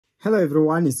Hello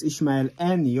everyone, it's Ishmael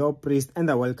and your priest, and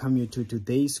I welcome you to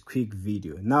today's quick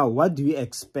video. Now, what do you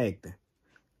expect?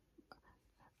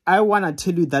 I want to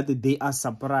tell you that they are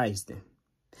surprised.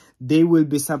 They will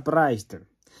be surprised.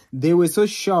 They were so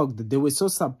shocked, they were so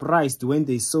surprised when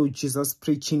they saw Jesus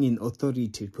preaching in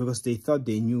authority because they thought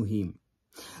they knew him.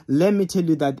 Let me tell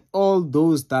you that all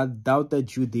those that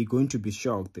doubted you, they're going to be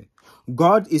shocked.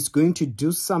 God is going to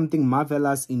do something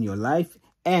marvelous in your life,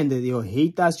 and your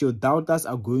haters, your doubters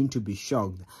are going to be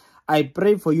shocked. I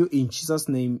pray for you in Jesus'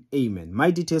 name. Amen.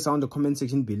 My details are on the comment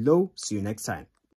section below. See you next time.